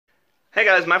Hey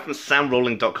guys, Matt from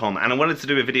soundrolling.com, and I wanted to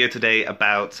do a video today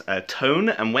about tone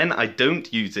and when I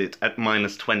don't use it at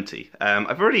 -20.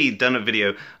 I've already done a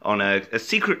video on a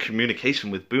secret communication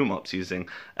with boom ops using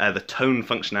the tone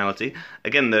functionality.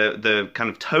 Again, the kind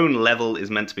of tone level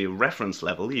is meant to be a reference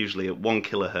level, usually at 1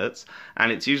 kilohertz,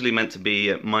 and it's usually meant to be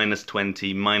at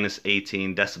 -20,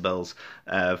 -18 decibels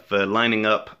for lining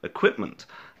up equipment.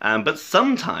 But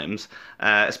sometimes,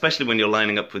 especially when you're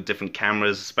lining up with different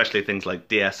cameras, especially things like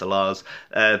DSLRs,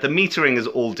 the metering is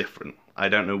all different. I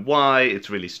don't know why,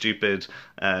 it's really stupid.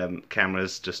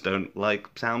 Cameras just don't like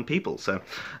sound people. So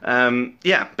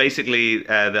yeah, basically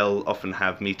they'll often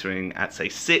have metering at say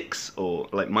 6 or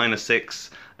like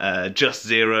 -6, just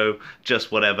 0,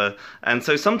 just whatever. And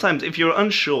so sometimes if you're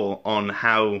unsure on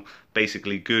how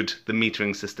basically good the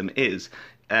metering system is,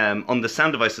 on the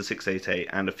Sound Devices 688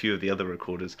 and a few of the other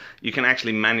recorders, you can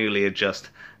actually manually adjust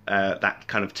that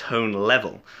kind of tone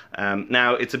level.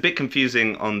 Now, it's a bit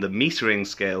confusing on the metering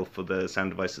scale for the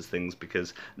Sound Devices things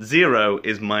because 0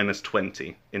 is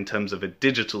 -20 in terms of a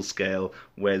digital scale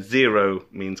where 0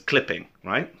 means clipping,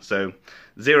 right? So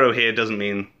 0 here doesn't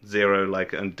mean 0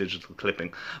 like a digital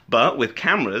clipping. But with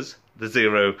cameras, the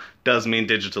 0 does mean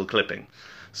digital clipping.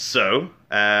 So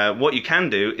what you can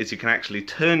do is you can actually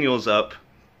turn yours up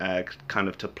kind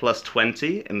of to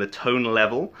 +20 in the tone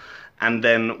level, and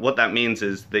then what that means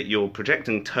is that you're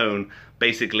projecting tone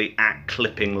basically at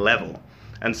clipping level.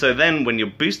 And so then when you're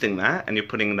boosting that and you're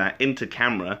putting that into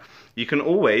camera, you can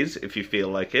always, if you feel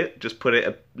like it, just put it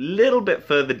a little bit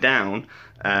further down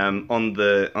on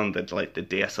the like the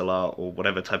DSLR or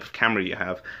whatever type of camera you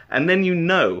have, and then you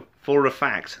know for a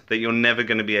fact that you're never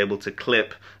going to be able to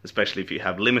clip, especially if you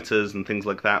have limiters and things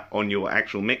like that on your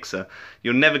actual mixer,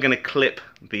 you're never going to clip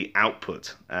the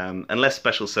output, unless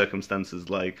special circumstances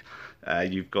like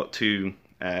you've got two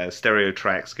stereo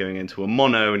tracks going into a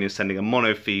mono and you're sending a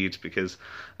mono feed because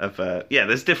of, yeah,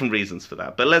 there's different reasons for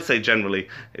that. But let's say generally,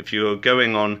 if you're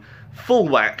going on full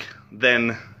whack,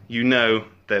 then you know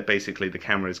that basically the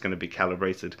camera is going to be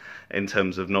calibrated in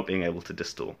terms of not being able to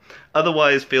distort.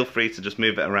 Otherwise, feel free to just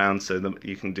move it around so that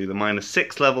you can do the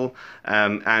 -6 level,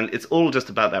 and it's all just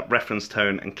about that reference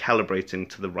tone and calibrating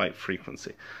to the right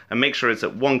frequency. And make sure it's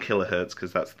at 1 kilohertz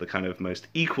because that's the kind of most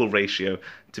equal ratio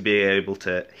to be able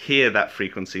to hear that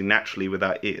frequency naturally with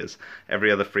our ears.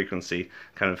 Every other frequency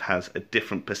kind of has a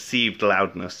different perceived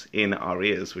loudness in our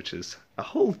ears, which is a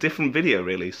whole different video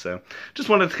really. So just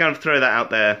wanted to kind of throw that out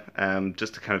there,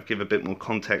 just to kind of give a bit more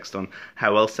context on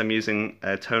how else I'm using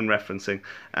tone referencing,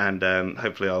 and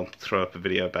hopefully I'll throw up a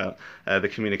video about the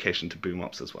communication to boom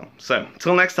ops as well. So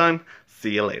till next time,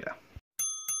 see you later.